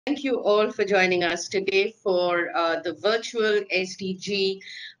Thank you all for joining us today for the virtual SDG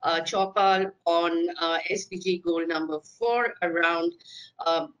Choupal on SDG goal number 4 around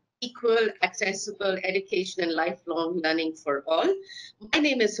uh, equal, accessible education and lifelong learning for all. My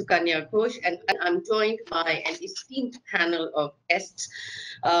name is Sukanya Ghosh, and I'm joined by an esteemed panel of guests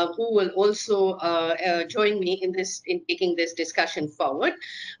who will also join me in taking this discussion forward.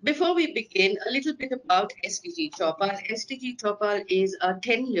 Before we begin, a little bit about SDG Choupal. SDG Choupal is a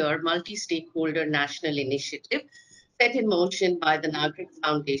 10-year multi-stakeholder national initiative set in motion by the Nagrik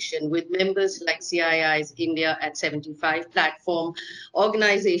Foundation with members like CII's India at 75 platform,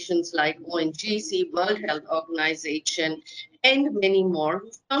 organizations like ONGC, World Health Organization, and many more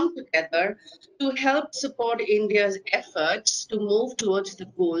who've come together to help support India's efforts to move towards the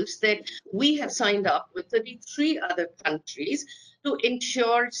goals that we have signed up with 33 other countries to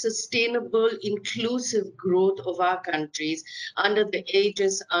ensure sustainable, inclusive growth of our countries under the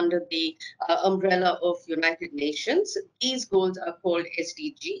aegis, under the umbrella of United Nations. These goals are called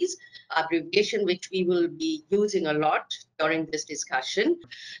SDGs, abbreviation which we will be using a lot during this discussion.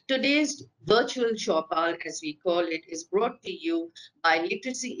 Today's virtual Choupal, as we call it, is brought to you by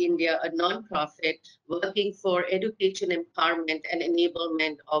Literacy India, a non-profit working for education empowerment and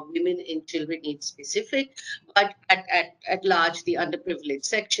enablement of women and children in specific, but at large, the underprivileged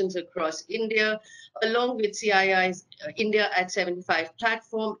sections across India, along with CII's India at 75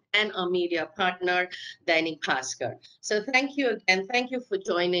 platform and our media partner, Dainik Bhaskar. So thank you again. Thank you for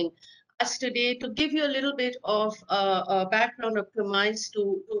joining us today to give you a little bit of a background of premise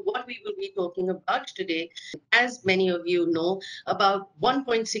to what we will be talking about today. As many of you know, about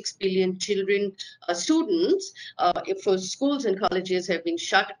 1.6 billion children, students for schools and colleges have been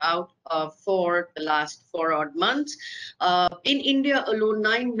shut out for the last 4 odd months. In India alone,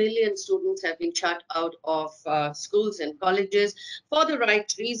 9 million students have been shut out of schools and colleges for the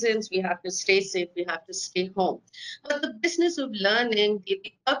right reasons. We have to stay safe, we have to stay home. But the business of learning, the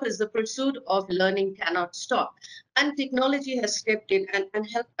purpose, the pursuit of learning cannot stop. And technology has stepped in and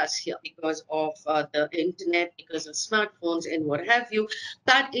helped us here because of the internet, because of smartphones and what have you.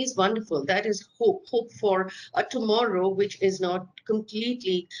 That is wonderful. That is hope for a tomorrow which is not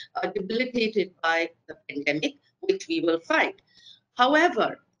completely debilitated by the pandemic, which we will fight.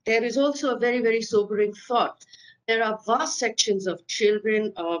 However, there is also a very, very sobering thought. There are vast sections of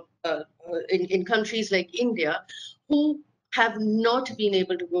children in countries like India who have not been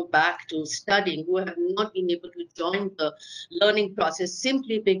able to go back to studying, who have not been able to join the learning process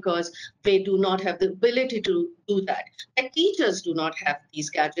simply because they do not have the ability to do that. The teachers do not have these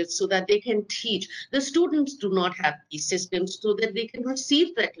gadgets so that they can teach. The students do not have these systems so that they can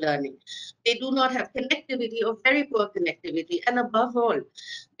receive that learning. They do not have connectivity or very poor connectivity. And above all,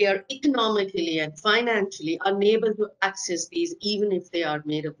 they are economically and financially unable to access these even if they are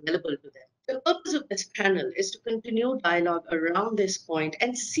made available to them. The purpose of this panel is to continue dialogue around this point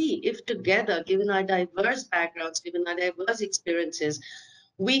and see if together, given our diverse backgrounds, given our diverse experiences,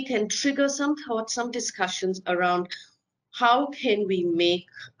 we can trigger some thoughts, some discussions around how can we make,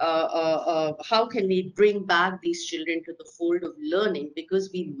 how can we bring back these children to the fold of learning,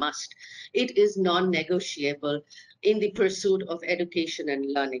 because we must. It is non-negotiable in the pursuit of education and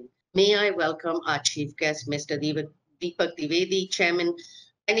learning. May I welcome our chief guest, Mr. Deepak Dwivedi, Chairman,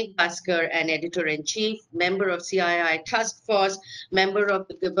 Dainik Bhaskar and Editor-in-Chief, member of CII Task Force, member of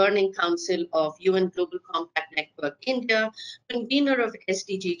the Governing Council of UN Global Compact Network India, convener of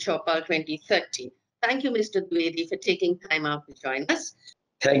SDG Choupal 2030. Thank you, Mr. Dwivedi, for taking time out to join us.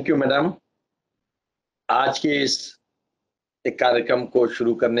 Thank you, madam. आज के इस एक कार्यक्रम को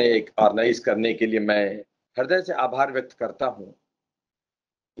शुरू करने, एक organise करने के लिए मैं हृदय से आभार व्यक्त करता हूं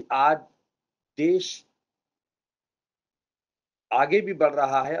कि आज देश आगे भी बढ़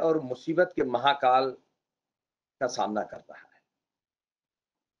रहा है और मुसीबत के महाकाल का सामना कर रहा है।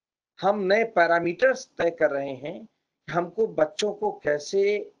 हम नए पैरामीटर्स तय कर रहे हैं कि हमको बच्चों को कैसे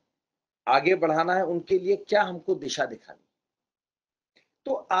आगे बढ़ाना है, उनके लिए क्या हमको दिशा दिखानी।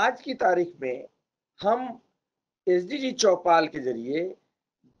 तो आज की तारीख में हम एसडीजी चौपाल के जरिए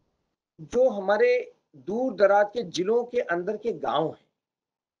जो हमारे दूर दराज के जिलों के अंदर के गांव हैं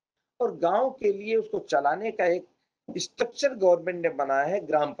और गांव के लिए उसको चलाने का एक स्ट्रक्चर गवर्नमेंट ने बनाया है,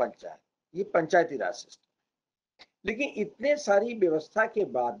 ग्राम पंचायत, ये पंचायती राज सिस्टम। लेकिन इतने सारी व्यवस्था के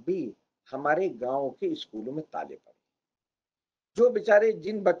बाद भी हमारे गांव के स्कूलों में ताले पड़े। जो बेचारे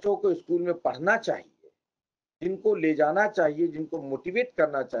जिन बच्चों को स्कूल में पढ़ना चाहिए, जिनको ले जाना चाहिए, जिनको मोटिवेट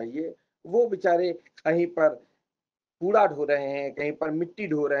करना चाहिए, वो बेचारे कहीं पर कूड़ा ढो रहे हैं, कहीं पर मिट्टी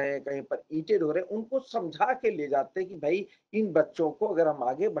ढो रहे हैं, कहीं पर ईंटें ढो रहे हैं। उनको समझा के ले जाते हैं कि भाई इन बच्चों को अगर हम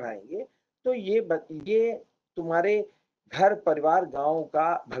आगे बढ़ाएंगे तो ये तुम्हारे घर परिवार गांव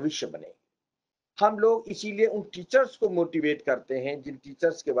का भविष्य बनेंगे। हम लोग इसीलिए उन टीचर्स को मोटिवेट करते हैं जिन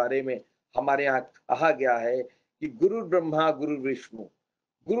टीचर्स के बारे में हमारे यहाँ कहा गया है कि गुरु ब्रह्मा गुरु विष्णु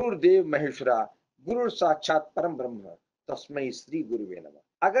गुरुदेव महेश्वरा गुरु साक्षात परम ब्रह्म तस्मै श्री गुरुवे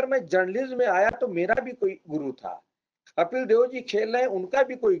नमः। अगर मैं जर्नलिज्म में आया तो मेरा भी कोई गुरु था, कपिल देव जी खेल रहे हैं उनका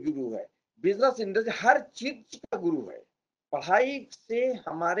भी कोई गुरु है, बिजनेस इंडस्ट्री हर चीज का गुरु है। पढ़ाई से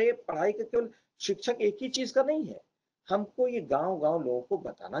हमारे पढ़ाई का केवल शिक्षक एक ही चीज का नहीं है, हमको ये गांव गांव लोगों को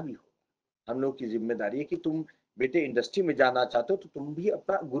बताना भी होगा। हम लोग की जिम्मेदारी है कि तुम बेटे इंडस्ट्री में जाना चाहते हो तो तुम भी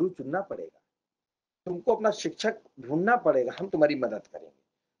अपना गुरु चुनना पड़ेगा, तुमको अपना शिक्षक ढूंढना पड़ेगा, हम तुम्हारी मदद करेंगे।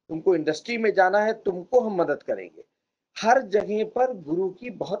 तुमको इंडस्ट्री में जाना है तुमको हम मदद करेंगे। हर जगह पर गुरु की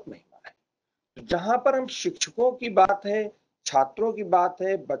बहुत महिमा है। तो जहां पर हम शिक्षकों की बात है, छात्रों की बात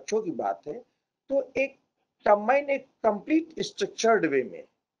है, बच्चों की बात है, तो एक कंबाइन एक कंप्लीट स्ट्रक्चर्ड वे में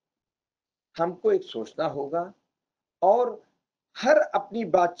हमको एक सोचना होगा। और हर अपनी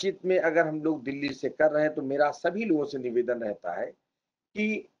बातचीत में अगर हम लोग दिल्ली से कर रहे हैं तो मेरा सभी लोगों से निवेदन रहता है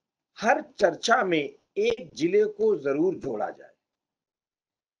कि हर चर्चा में एक जिले को जरूर जोड़ा जाए।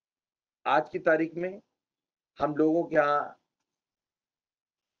 आज की तारीख में हम लोगों के यहाँ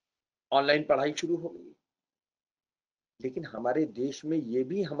ऑनलाइन पढ़ाई शुरू हो गई, लेकिन हमारे देश में ये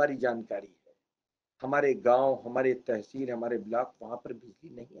भी हमारी जानकारी है, हमारे गांव, हमारे तहसील, हमारे ब्लॉक, वहां पर बिजली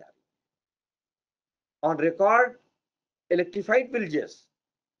नहीं आ रही। On record electrified villages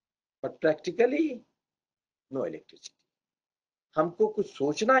but practically no electricity. हमको कुछ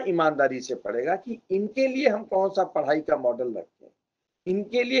सोचना ईमानदारी से पड़ेगा कि इनके लिए हम कौन सा पढ़ाई का मॉडल रखें,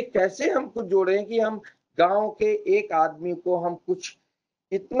 इनके लिए कैसे हम कुछ जोड़ें कि हम गांव के एक आदमी को हम कुछ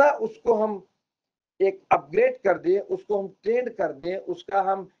इतना उसको हम एक अपग्रेड कर दें, उसको हम ट्रेंड कर दें, उसका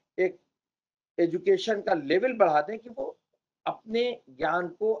हम एक एजुकेशन का लेवल बढ़ा दें कि वो अपने ज्ञान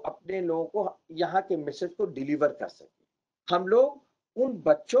को, अपने लोगों को, यहाँ के मैसेज को डिलीवर कर सके। हम लोग उन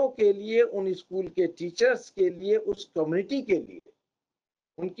बच्चों के लिए, उन स्कूल के टीचर्स के लिए, उस कम्युनिटी के लिए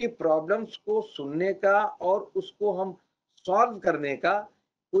उनकी प्रॉब्लम्स को सुनने का और उसको हम सॉल्व करने का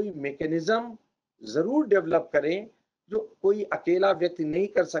कोई मैकेनिज्म जरूर डेवलप करें, जो कोई अकेला व्यक्ति नहीं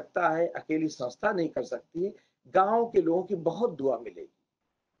कर सकता है, अकेली संस्था नहीं कर सकती है। गांव के लोगों की बहुत दुआ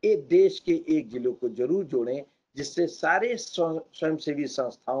मिलेगी। एक देश के एक जिलों को जरूर जोड़ें, जिससे सारे स्वयंसेवी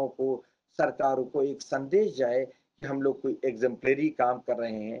संस्थाओं को, सरकारों को एक संदेश जाए कि हम लोग कोई एग्जाम्पलरी काम कर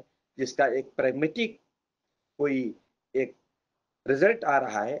रहे हैं, जिसका एक प्रैग्मेटिक कोई एक रिजल्ट आ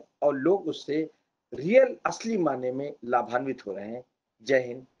रहा है और लोग उससे रियल असली माने में लाभान्वित हो रहे हैं। जय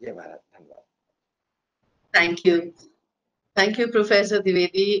हिंद, जय भारत, धन्यवाद। Thank you. Thank you, Professor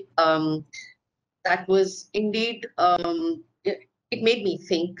Dwivedi. That was indeed, it made me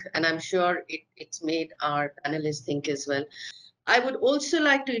think, and I'm sure it's made our panelists think as well. I would also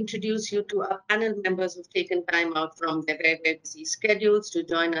like to introduce you to our panel members who've taken time out from their very, very busy schedules to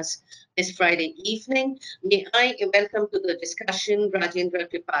join us this Friday evening. May I welcome to the discussion Rajendra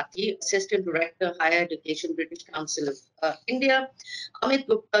Tripathi, Assistant Director, Higher Education, British Council of India; Amit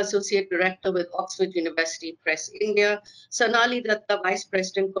Gupta, Associate Director with Oxford University Press, India; Sonali Pahwa, Vice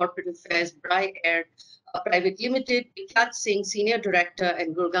President, Corporate Affairs, Bri Air Private Limited; Vikhyat Singh, Senior Director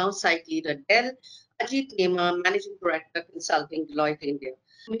and Gurgaon Site Leader, Dell; Ajit Nema, Managing Director, Consulting, Deloitte, India.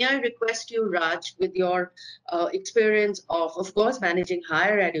 May I request you, Raj, with your experience of course, managing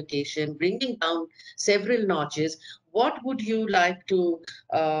higher education, bringing down several notches, what would you like to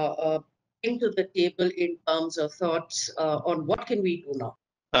bring to the table in terms of thoughts on what can we do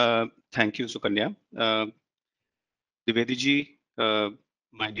now? Thank you, Sukanya. Dwivedi ji,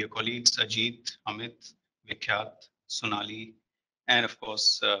 my dear colleagues, Ajit, Amit, Vikhyat, Sonali, and of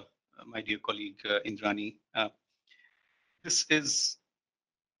course, my dear colleague Indrani. This is,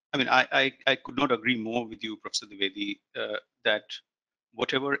 I mean, I could not agree more with you, Professor Dwivedi, that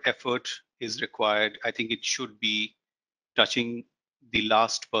whatever effort is required, I think it should be touching the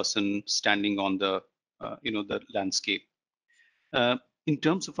last person standing on the, the landscape. In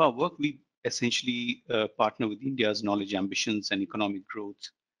terms of our work, we essentially partner with India's knowledge ambitions and economic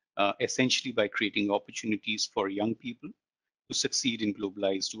growth, essentially by creating opportunities for young people to succeed in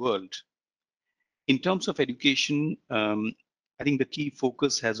globalized world. In terms of education, I think the key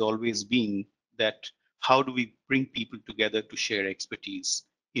focus has always been that how do we bring people together to share expertise,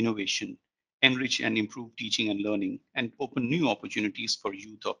 innovation, enrich and improve teaching and learning, and open new opportunities for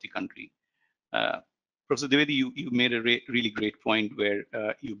youth of the country. Professor Dwivedi, you made a really great point where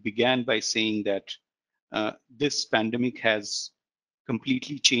you began by saying that this pandemic has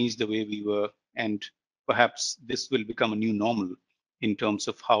completely changed the way we were, and perhaps this will become a new normal in terms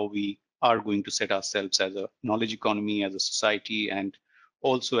of how we are going to set ourselves as a knowledge economy, as a society, and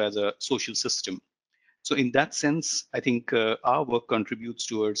also as a social system. So in that sense, I think our work contributes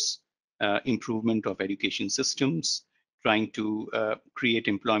towards improvement of education systems, trying to create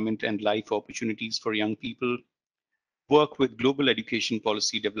employment and life opportunities for young people, work with global education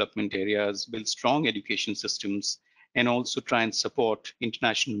policy development areas, build strong education systems, and also try and support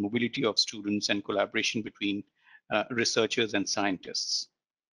international mobility of students and collaboration between researchers and scientists.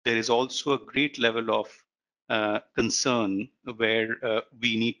 There is also a great level of concern where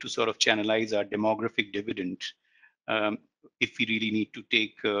we need to sort of channelize our demographic dividend um, if we really need to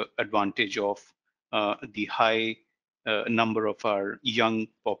take advantage of the high number of our young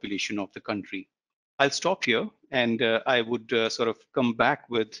population of the country. I'll stop here, and I would sort of come back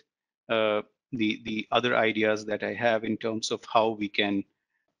with the other ideas that I have in terms of how we can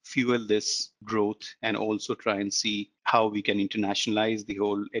fuel this growth and also try and see how we can internationalize the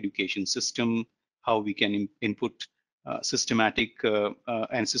whole education system, how we can input systematic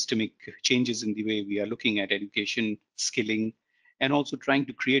and systemic changes in the way we are looking at education, skilling, and also trying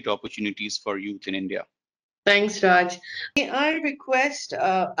to create opportunities for youth in India. Thanks, Raj. May I request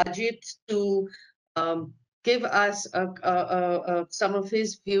Ajit to um, give us some of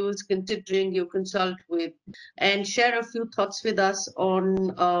his views, considering you consult with, and share a few thoughts with us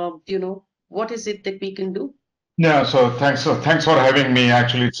on, what is it that we can do? Yeah, so thanks for having me.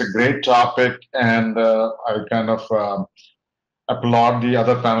 Actually, it's a great topic, and I kind of applaud the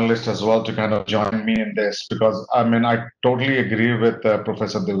other panelists as well to kind of join me in this, because I mean I totally agree with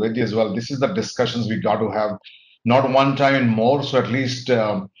Professor Dwivedi as well. This is the discussions we got to have, not one time and more. So at least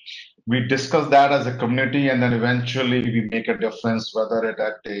we discuss that as a community, and then eventually we make a difference. Whether it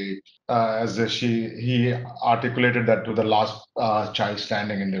at the as he articulated that to the last child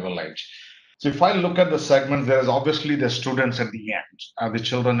standing in the village. So if I look at the segments, there is obviously the students at the end, the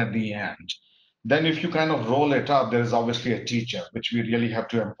children at the end. Then if you kind of roll it up, there is obviously a teacher, which we really have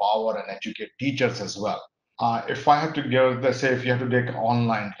to empower and educate teachers as well. If I have to give, let's say, if you have to take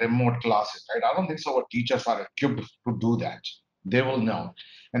online remote classes, right? I don't think so our teachers are equipped to do that. They will know.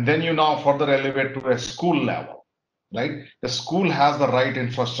 And then you now further elevate to a school level, right? The school has the right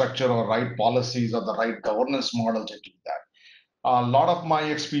infrastructure or right policies or the right governance model to do that. A lot of my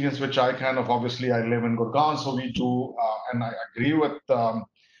experience, which I kind of obviously I live in Gurgaon, so we do, and I agree with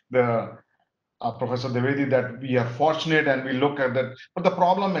the Professor Dwivedi that we are fortunate and we look at that. But the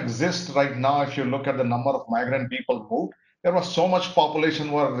problem exists right now. If you look at the number of migrant people moved, there was so much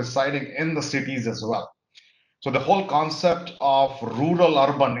population were residing in the cities as well. So the whole concept of rural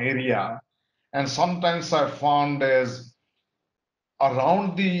urban area, and sometimes I found is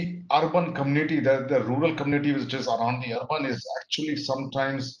around the urban community, the rural community which is around the urban is actually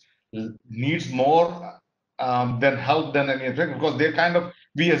sometimes needs more than help than anything, because they kind of,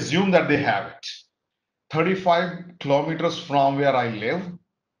 we assume that they have it. 35 kilometers from where I live,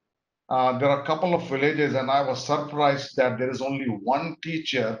 there are a couple of villages, and I was surprised that there is only one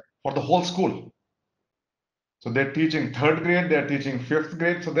teacher for the whole school. So they're teaching third grade, they're teaching fifth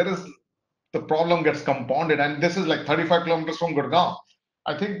grade. So there is, the problem gets compounded, and this is like 35 kilometers from Gurgaon.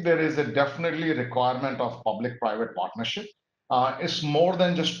 I think there is a definitely requirement of public-private partnership. It's more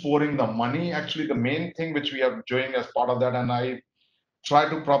than just pouring the money. Actually, the main thing which we are doing as part of that, and I try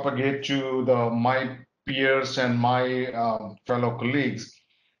to propagate to my peers and my fellow colleagues,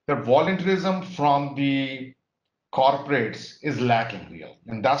 the volunteerism from the corporates is lacking real,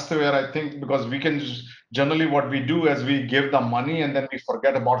 and that's the where I think, because we can just, generally what we do is we give the money and then we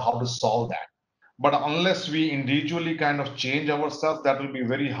forget about how to solve that. But unless we individually kind of change ourselves, that will be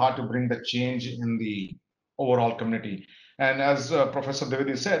very hard to bring the change in the overall community. And as Professor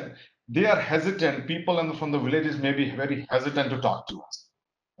Dwivedi said, they are hesitant. People from the villages may be very hesitant to talk to us,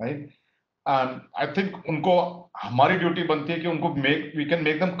 right? And I think उनको हमारी duty बनती है कि उनको we can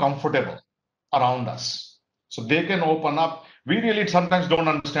make them comfortable around us, so they can open up. We really sometimes don't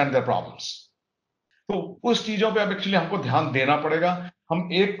understand their problems. तो उस चीजों पे अब एक्चुअली हमको ध्यान देना पड़ेगा. हम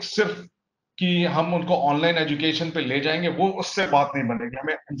एक सिर्फ कि हम उनको ऑनलाइन एजुकेशन पे ले जाएंगे, वो उससे बात नहीं बनेगी.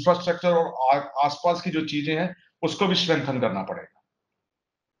 हमें इंफ्रास्ट्रक्चर और आसपास की जो चीजें हैं उसको भी स्ट्रेंथन करना पड़ेगा.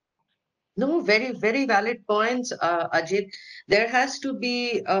 No, very, very valid points, Ajit. There has to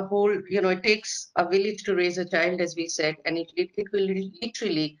be a whole, it takes a village to raise a child, as we said, and it will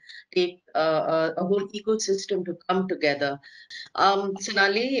literally take a whole ecosystem to come together.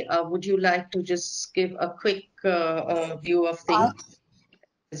 Sonali, would you like to just give a quick view of things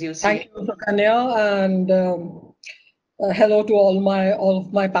as you see? Thank you, Sukanya, and hello to all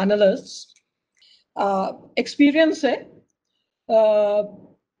of my panelists. Experience है.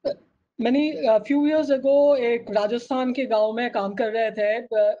 A few years ago, एक राजस्थान के गांव में काम कर रहे थे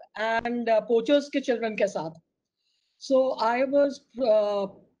and poachers के children के साथ. So I was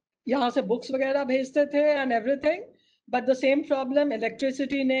यहाँ से books वगैरह भेजते थे and everything, but the same problem,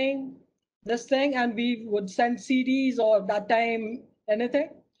 electricity नहीं, this thing, and we would send CDs or that time anything.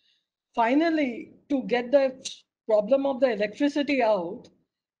 Finally, to get the problem of the electricity out,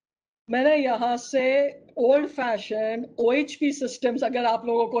 मैंने यहाँ से old fashion OHP systems, अगर आप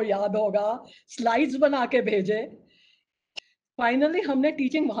लोगों को याद होगा, slides बना के भेजे. Finally, हमने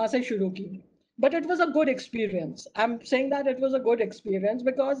teaching वहाँ से शुरू की. But it was a good experience. I'm saying that it was a good experience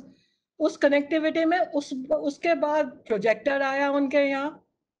because उस connectivity में उसके बाद projector आया उनके यहाँ,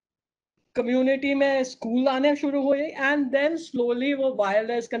 community में school आने शुरू हुए, and then slowly वो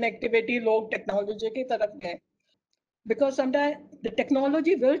wireless connectivity लोग technology की तरफ गए. Because sometimes the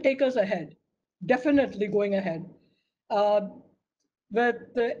technology will take us ahead, definitely going ahead. Uh, with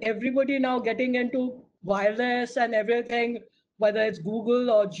everybody now getting into wireless and everything, whether it's Google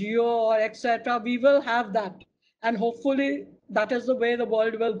or Geo or etc., we will have that. And hopefully that is the way the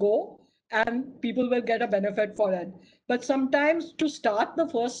world will go and people will get a benefit for it. But sometimes to start the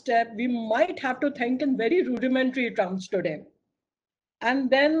first step, we might have to think in very rudimentary terms today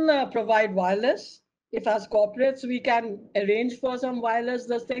and then provide wireless. If as corporates we can arrange for some wireless,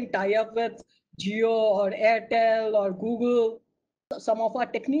 this thing, tie up with Geo or Airtel or Google. Some of our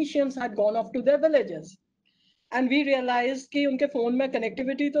technicians had gone off to their villages. And we realized कि उनके phone में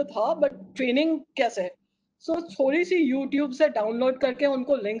connectivity तो था, but training कैसे? So थोड़ी सी YouTube से download करके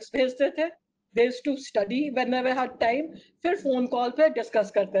उनको links भेजते थे. They used to study whenever had time. फिर phone call पे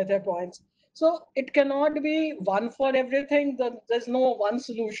discuss करते थे points. So it cannot be one for everything. There's no one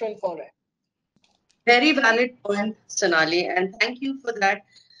solution for it. Very valid point, Sonali, and thank you for that.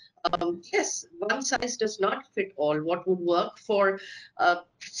 Yes, one size does not fit all. What would work for a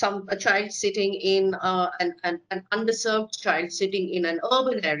child sitting in an underserved child sitting in an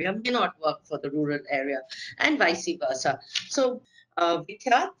urban area may not work for the rural area, and vice versa. So,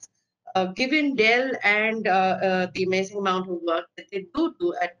 Vikhyat, given Dell and the amazing amount of work that they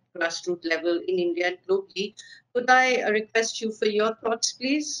do at grassroots level in India and globally, could I request you for your thoughts,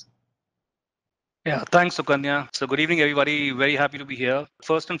 please? Yeah, thanks, Sukanya. So good evening, everybody. Very happy to be here.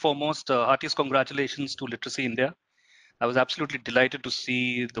 First and foremost, heartiest congratulations to Literacy India. I was absolutely delighted to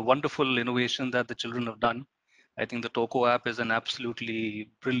see the wonderful innovation that the children have done. I think the TOKO app is an absolutely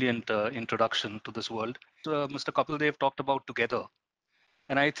brilliant introduction to this world. Mr. Kapil Dev talked about together.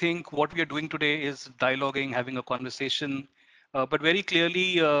 And I think what we are doing today is dialoguing, having a conversation. But very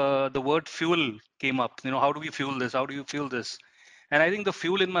clearly, the word fuel came up. You know, how do we fuel this? How do you fuel this? And I think the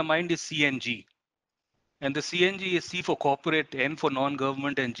fuel in my mind is CNG. And the CNG is C for corporate, N for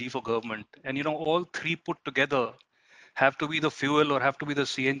non-government, and G for government. And you know, all three put together have to be the fuel or have to be the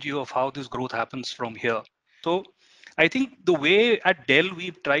CNG of how this growth happens from here. So I think the way at Dell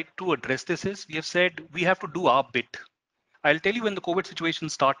we've tried to address this is we have said we have to do our bit. I'll tell you when the COVID situation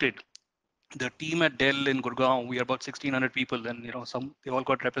started, the team at Dell in Gurgaon, we are about 1,600 people, and you know, they all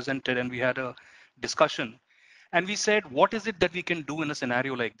got represented, and we had a discussion. And we said, what is it that we can do in a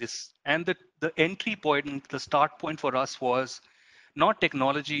scenario like this? And the entry point, the start point for us was not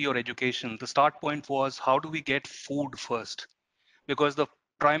technology or education. The start point was how do we get food first? Because the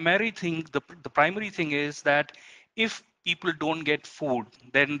primary thing is that if people don't get food,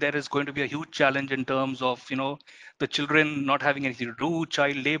 then there is going to be a huge challenge in terms of, you know, the children not having anything to do,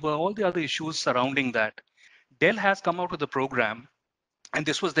 child labor, all the other issues surrounding that. Dell has come out with a program, and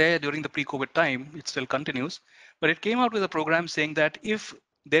this was there during the pre-COVID time, it still continues, but it came out with a program saying that if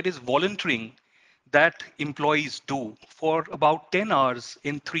there is volunteering that employees do for about 10 hours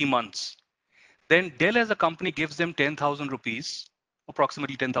in 3 months, then Dell as a company gives them 10,000 rupees,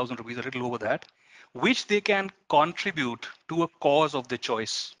 approximately 10,000 rupees, a little over that, which they can contribute to a cause of their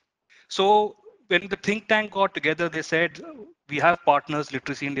choice. So when the think tank got together, they said, we have partners,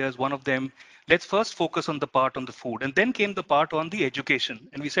 Literacy India is one of them. Let's first focus on the part on the food. And then came the part on the education.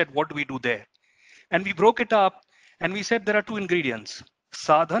 And we said, what do we do there? And we broke it up and we said there are two ingredients,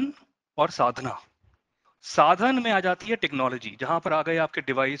 sadhan or sadhana. साधन में आ जाती है technology, जहां पर आ गए आपके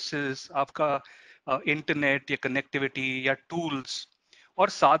devices, आपका internet या कनेक्टिविटी या टूल्स, और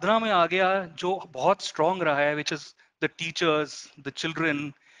साधना में आ गया जो बहुत स्ट्रांग रहा है, which is the teachers, the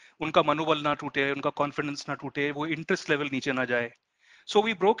children, उनका मनोबल ना टूटे, उनका कॉन्फिडेंस ना टूटे, वो इंटरेस्ट लेवल नीचे ना जाए. So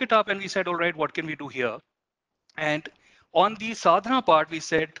we broke it up and we said, all right, what can we do here? And on the sadhana part, we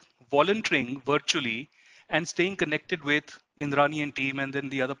said volunteering virtually and staying connected with Indrani and team and then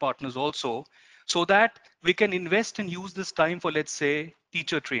the other partners also, so that we can invest and use this time for, let's say,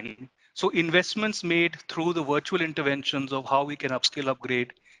 teacher training. So investments made through the virtual interventions of how we can upskill,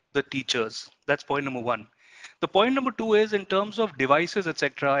 upgrade the teachers. That's point number one. The point number two is in terms of devices,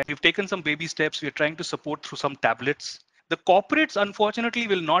 etc. We've taken some baby steps. We're trying to support through some tablets. The corporates, unfortunately,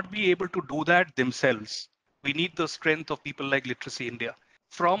 will not be able to do that themselves. We need the strength of people like Literacy India.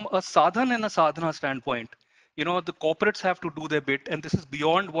 From a sadhan and a sadhana standpoint, the corporates have to do their bit, and this is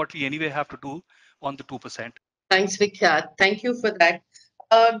beyond what we anyway have to do on the 2%. Thanks, Vikhyat. Thank you for that.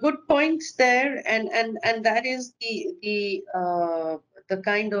 Good points there, and that is the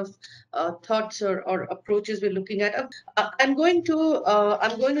kind of thoughts or approaches we're looking at. I'm going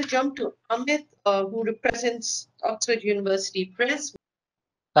to jump to Amit, who represents Oxford University Press.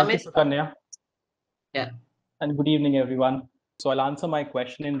 Thank you, Amit? Sukanya. Yeah. And good evening, everyone. So I'll answer my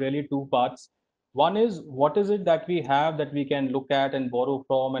question in really two parts. One is, what is it that we have that we can look at and borrow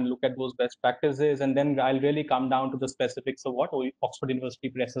from and look at those best practices? And then I'll really come down to the specifics of what Oxford University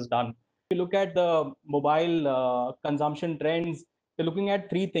Press has done. If you look at the mobile consumption trends, they're looking at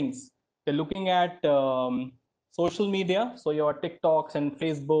three things. They're looking at social media, so your TikToks and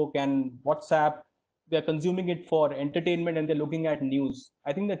Facebook and WhatsApp. They're consuming it for entertainment, and they're looking at news.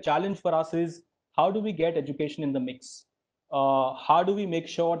 I think the challenge for us is, how do we get education in the mix? How do we make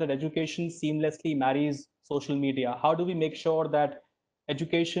sure that education seamlessly marries social media? How do we make sure that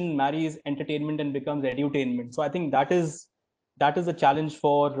education marries entertainment and becomes edutainment? So I think that is a challenge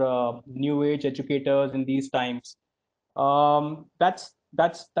for new age educators in these times. That's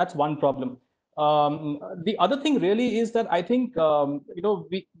one problem. The other thing really is that I think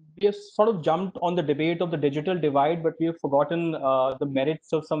we have sort of jumped on the debate of the digital divide, but we have forgotten the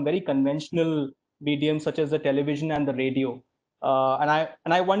merits of some very conventional mediums such as the television and the radio.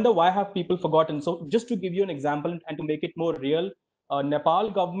 And I wonder, why have people forgotten? So just to give you an example and to make it more real,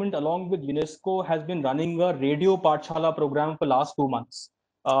 Nepal government along with UNESCO has been running a radio Pathshala program for last 2 months.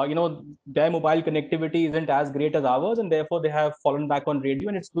 Their mobile connectivity isn't as great as ours, and therefore they have fallen back on radio,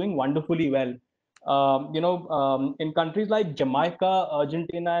 and it's doing wonderfully well. In countries like Jamaica,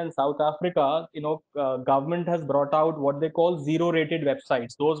 Argentina, and South Africa, government has brought out what they call zero-rated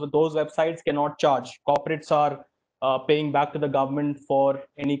websites. Those websites cannot charge. Corporates are paying back to the government for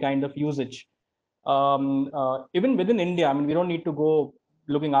any kind of usage. Even within India, I mean, we don't need to go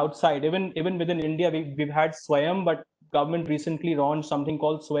looking outside. Even within India, we've had Swayam, but government recently launched something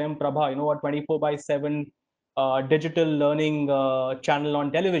called Swayam Prabha, a 24/7 digital learning channel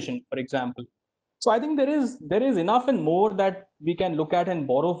on television, for example. So I think there is enough and more that we can look at and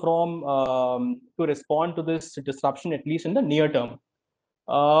borrow from to respond to this disruption, at least in the near term.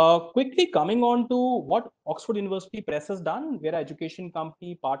 Quickly coming on to what Oxford University Press has done, we're an education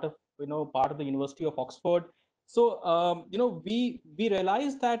company, part of the University of Oxford. So we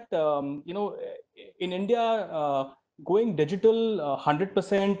realized that in India, going digital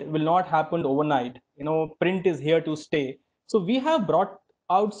 100% will not happen overnight. Print is here to stay. So we have brought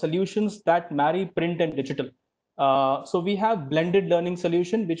out solutions that marry print and digital. So we have blended learning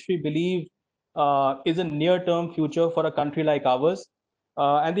solution, which we believe is a near-term future for a country like ours.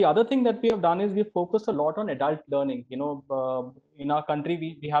 And the other thing that we have done is we focused a lot on adult learning. In our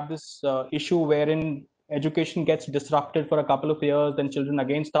country, we have this issue wherein education gets disrupted for a couple of years, then children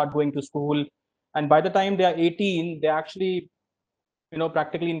again start going to school. And by the time they are 18, they're actually,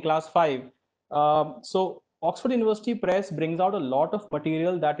 practically in class 5. So Oxford University Press brings out a lot of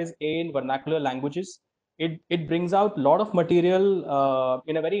material that is in vernacular languages. It brings out a lot of material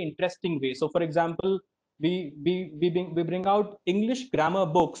in a very interesting way. So for example, we bring out English grammar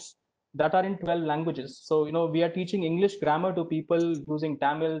books that are in 12 languages. So we are teaching English grammar to people using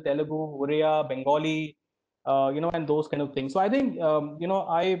Tamil, Telugu, Oriya, Bengali, and those kind of things. So I think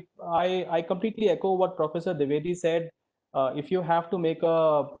I completely echo what Professor Dwivedi said. If you have to make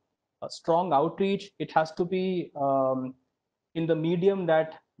a strong outreach, it has to be in the medium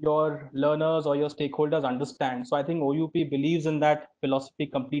that your learners or your stakeholders understand. So I think OUP believes in that philosophy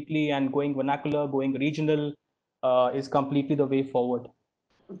completely, and going vernacular, going regional is completely the way forward.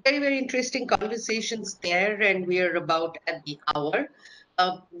 Very, very interesting conversations there, and we are about at the hour.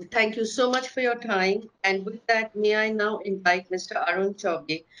 Thank you so much for your time. And with that, may I now invite Mr. Arun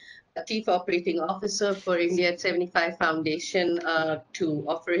Chaubey, Chief Operating Officer for India at 75 Foundation, to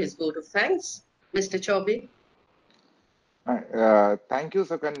offer his vote of thanks. Mr. Chaubey. Thank you,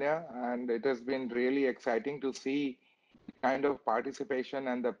 Sukanya, and it has been really exciting to see the kind of participation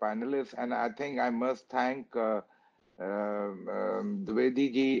and the panelists. And I think I must thank Dwivedi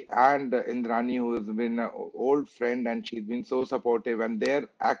ji and Indrani, who has been an old friend, and she's been so supportive. And their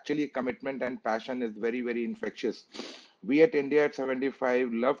actually commitment and passion is very, very infectious. We at India at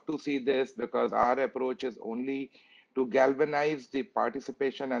 75 love to see this, because our approach is only to galvanize the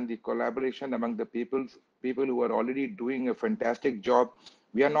participation and the collaboration among the people who are already doing a fantastic job.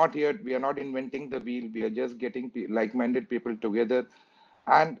 We are not here, we are not inventing the wheel, we are just getting like-minded people together.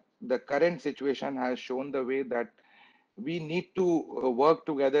 And the current situation has shown the way that we need to work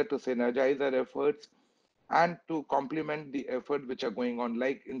together to synergize our efforts and to complement the effort which are going on.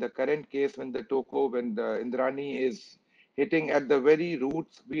 Like in the current case, when the TOKO, when the Indrani is hitting at the very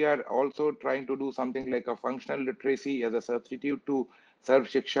roots, we are also trying to do something like a functional literacy as a substitute to Sarv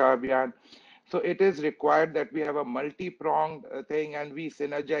Shiksha Abhiyan. So it is required that we have a multi-pronged thing and we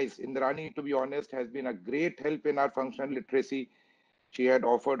synergize. Indrani, to be honest, has been a great help in our functional literacy. She had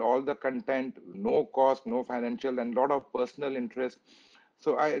offered all the content, no cost, no financial, and a lot of personal interest.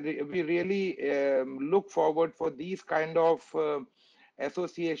 So we really look forward for these kind of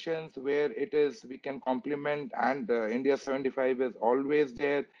associations where it is we can complement, and India 75 is always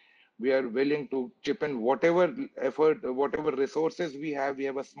there. We are willing to chip in whatever effort, whatever resources we have. We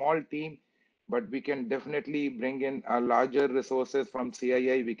have a small team, but we can definitely bring in a larger resources from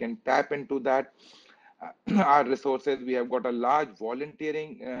CII. We can tap into that. Our resources. We have got a large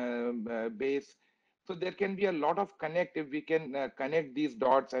volunteering base. So there can be a lot of connect if we can connect these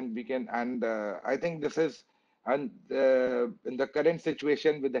dots, and we can, and I think this is, and in the current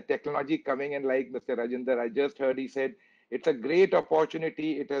situation with the technology coming in, like Mr. Rajendra, I just heard he said, it's a great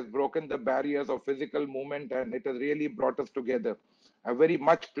opportunity. It has broken the barriers of physical movement, and it has really brought us together very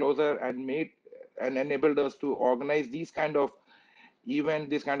much closer and made and enabled us to organize these kind of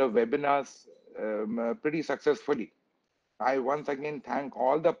events, these kind of webinars pretty successfully. I once again thank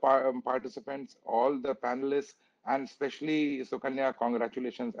all the participants, all the panelists, and especially Sukanya,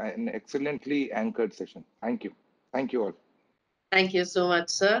 congratulations, an excellently anchored session. Thank you. Thank you all. Thank you so much,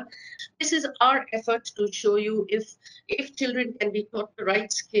 sir. This is our effort to show you if children can be taught the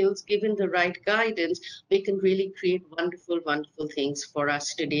right skills, given the right guidance, we can really create wonderful, wonderful things for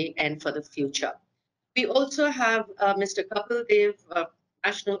us today and for the future. We also have Mr. Kapil Dev,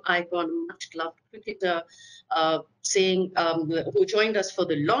 national icon, much loved cricketer, who joined us for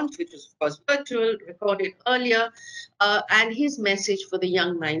the launch, which was of course virtual, recorded earlier, and his message for the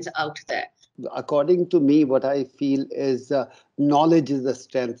young minds out there. According to me, what I feel is knowledge is the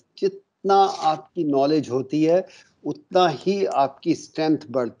strength. जितना आपकी knowledge होती है, उतना ही आपकी strength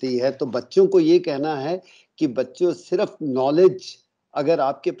बढ़ती है. तो बच्चों को ये कहना है कि बच्चों सिर्फ knowledge अगर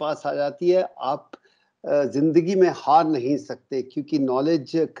आपके पास आ जाती है, आप जिंदगी में हार नहीं सकते, क्योंकि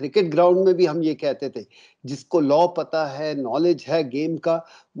नॉलेज क्रिकेट ग्राउंड में भी हम ये कहते थे, जिसको लॉ पता है, नॉलेज है गेम का,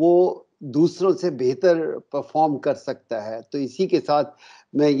 वो दूसरों से बेहतर परफॉर्म कर सकता है. तो इसी के साथ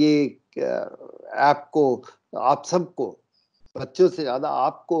मैं ये ऐप को, आप सबको, बच्चों से ज़्यादा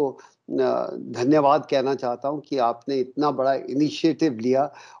आपको धन्यवाद कहना चाहता हूं कि आपने इतना बड़ा इनिशिएटिव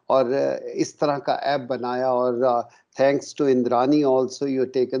लिया और इस तरह का ऐप बनाया. और thanks to Indrani also, you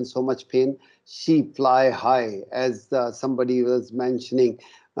taken so much pain. She fly high, as somebody was mentioning.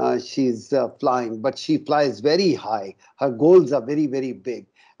 She's flying, but she flies very high. Her goals are very, very big,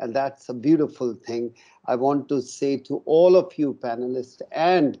 and that's a beautiful thing. I want to say to all of you panelists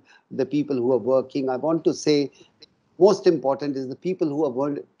and the people who are working, I want to say most important is the people who are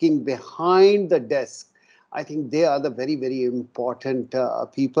working behind the desk. I think they are the very, very important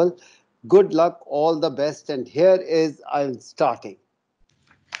people. Good luck, all the best, and here is I'm starting.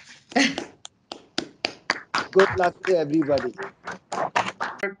 Good luck to everybody.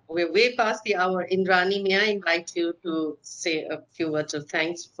 We're way past the hour. Indrani, may I invite you to say a few words of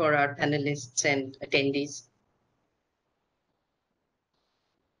thanks for our panelists and attendees?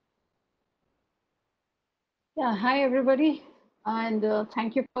 Yeah, hi everybody, and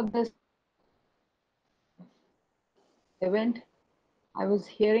thank you for this event. I was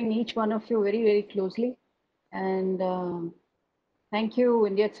hearing each one of you very, very closely, and thank you,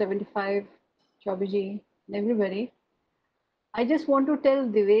 India 75, Chobiji, and everybody. I just want to tell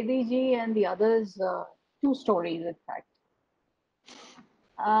Divedi ji and the others two stories, in fact.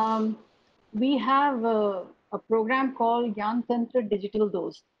 We have a program called Gyan Tantra Digital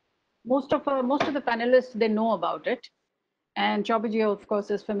Dose. Most of the panelists, they know about it. And Chobiji, of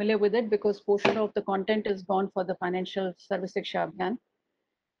course, is familiar with it because portion of the content is gone for the Financial Service Shiksha Abhiyan.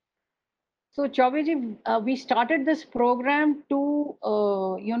 So Chobiji, we started this program to,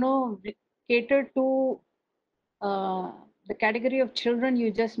 cater to the category of children you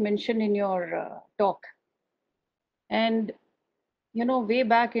just mentioned in your talk. And, way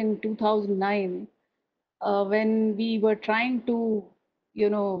back in 2009, when we were trying to,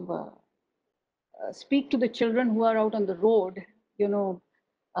 speak to the children who are out on the road,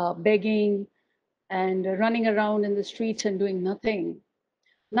 begging and running around in the streets and doing nothing.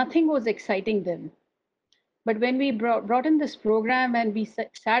 Nothing was exciting them. But when we brought in this program and we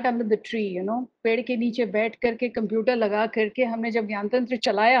sat under the tree, पेड़ के नीचे बैठ करके computer लगा करके हमने जब ज्ञान तंत्र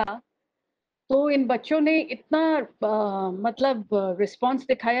चलाया, तो इन बच्चों ने इतना मतलब रिस्पॉन्स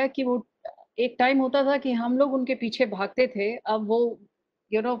दिखाया कि वो एक टाइम होता था कि हम लोग उनके पीछे भागते थे, अब वो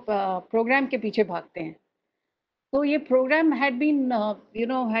प्रोग्राम के पीछे भागते हैं. So ये program had been,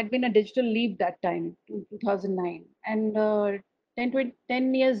 had been a digital leap that time, 2009, and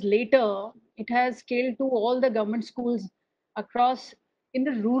 10 years later, it has scaled to all the government schools across in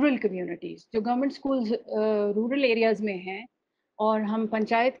the rural communities. जो government schools rural areas में हैं, और हम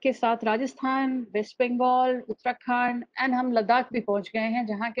पंचायत के साथ Rajasthan, waste Bengal, Uttarakhand and हम लद्दाख भी पहुंच गए हैं,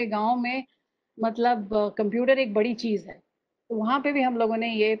 जहाँ के गांव में मतलब कंप्यूटर एक बड़ी चीज़ है. तो वहाँ पे भी हम लोगों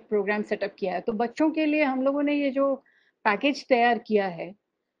ने ये प्रोग्राम सेटअप किया है. तो बच्चों के लिए हम लोगों ने ये जो पैकेज तैयार किया है,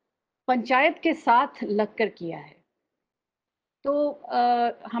 पंचायत के साथ लगकर किया है. तो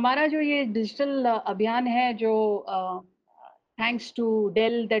हमारा जो ये डिजिटल अभियान है, जो thanks to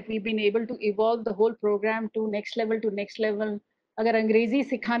del that we been able to evolve the whole programme to next level. अगर अंग्रेजी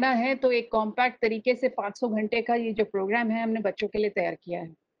सिखाना है तो एक कॉम्पैक्ट तरीके से 500 घंटे का ये जो प्रोग्राम है हमने बच्चों के लिए तैयार किया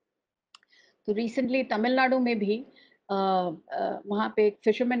है. तो रिसेंटली तमिलनाडु में भी वहाँ पे एक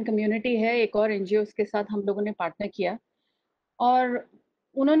फिशरमैन कम्युनिटी है, एक और एनजीओ के साथ हम लोगों ने पार्टनर किया, और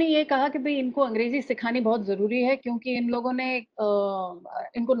उन्होंने ये कहा कि भाई इनको अंग्रेजी सिखानी बहुत ज़रूरी है, क्योंकि इन लोगों ने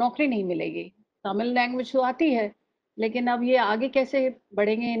इनको नौकरी नहीं मिलेगी. तमिल लैंग्वेज तो आती है, लेकिन अब ये आगे कैसे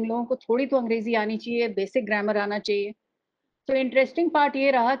बढ़ेंगे, इन लोगों को थोड़ी तो अंग्रेजी आनी चाहिए, बेसिक ग्रामर आना चाहिए. तो इंटरेस्टिंग पार्ट ये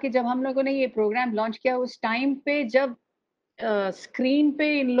रहा कि जब हम लोगों ने ये प्रोग्राम लॉन्च किया, उस टाइम पे जब स्क्रीन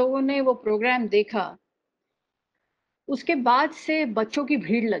पे इन लोगों ने वो प्रोग्राम देखा, उसके बाद से बच्चों की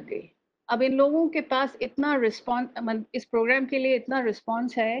भीड़ लग गई. अब इन लोगों के पास इतना रिस्पॉन्स, इस प्रोग्राम के लिए इतना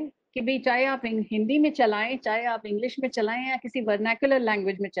रिस्पॉन्स है कि भाई चाहे आप हिंदी में चलाएं, चाहे आप इंग्लिश में चलाएं, या किसी वर्नाकुलर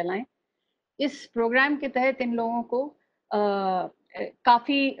लैंग्वेज में चलाएं, इस प्रोग्राम के तहत इन लोगों को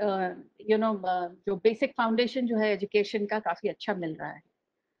काफ़ी जो बेसिक फाउंडेशन जो है एजुकेशन का, काफ़ी अच्छा मिल रहा है.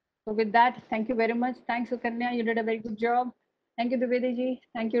 So with that, thank you very much. Thanks, Sukanya. You did a very good job. Thank you, Dwivedi ji.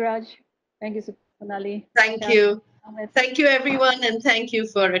 Thank you, Raj. Thank you, Sonali. Thank you. Thank you, everyone, and thank you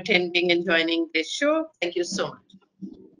for attending and joining this show. Thank you so much.